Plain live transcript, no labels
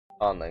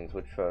Conlangs,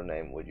 which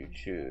phoneme would you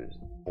choose?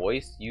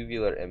 Voiced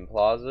uvular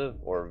implosive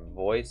or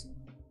voiced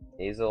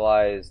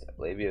nasalized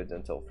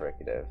labiodental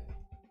fricative?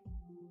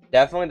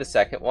 Definitely the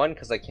second one,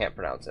 because I can't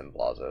pronounce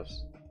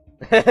implosives.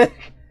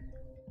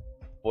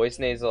 Voiced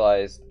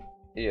nasalized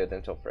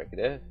labiodental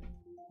fricative.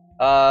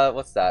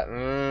 What's that?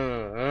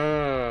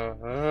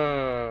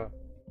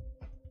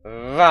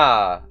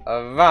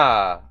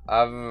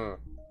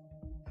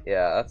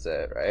 Yeah, that's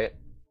it, right?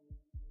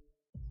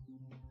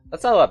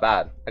 That's not that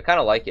bad. I kind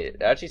of like it.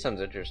 It actually sounds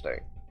interesting.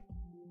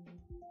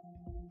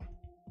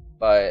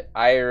 But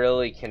I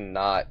really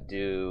cannot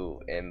do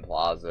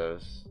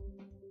implosives.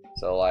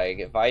 So, like,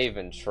 if I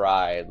even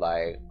tried,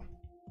 like,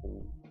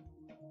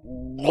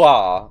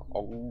 blah,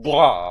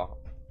 blah.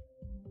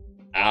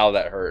 Ow,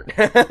 that hurt.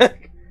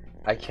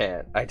 I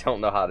can't. I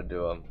don't know how to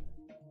do them.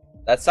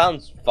 That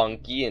sounds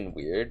funky and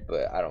weird,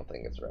 but I don't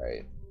think it's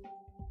right.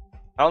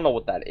 I don't know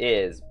what that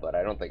is, but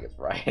I don't think it's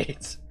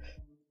right.